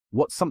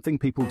What's something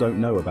people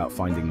don't know about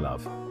finding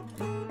love?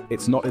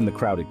 It's not in the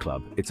crowded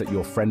club, it's at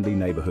your friendly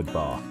neighborhood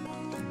bar.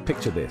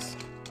 Picture this.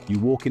 You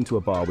walk into a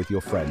bar with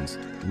your friends,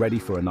 ready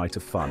for a night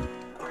of fun.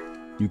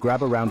 You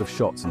grab a round of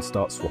shots and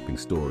start swapping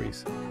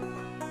stories.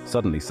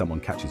 Suddenly,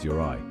 someone catches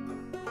your eye.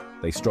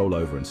 They stroll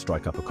over and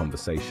strike up a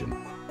conversation.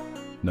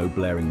 No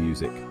blaring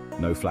music,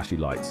 no flashy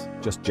lights,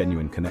 just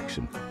genuine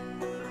connection.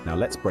 Now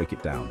let's break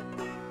it down.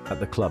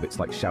 At the club, it's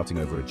like shouting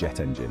over a jet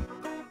engine.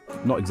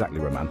 Not exactly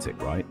romantic,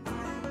 right?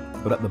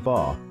 But at the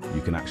bar,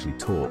 you can actually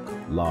talk,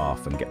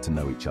 laugh, and get to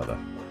know each other.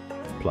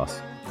 Plus,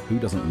 who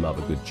doesn't love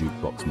a good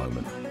jukebox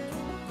moment?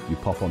 You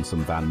pop on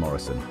some Van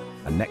Morrison,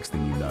 and next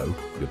thing you know,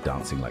 you're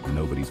dancing like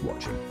nobody's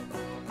watching.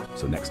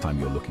 So next time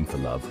you're looking for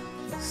love,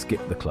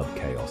 skip the club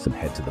chaos and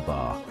head to the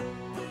bar.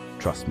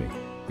 Trust me,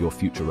 your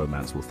future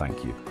romance will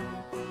thank you.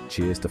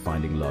 Cheers to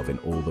finding love in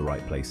all the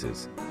right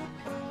places.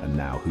 And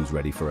now, who's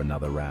ready for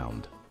another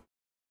round?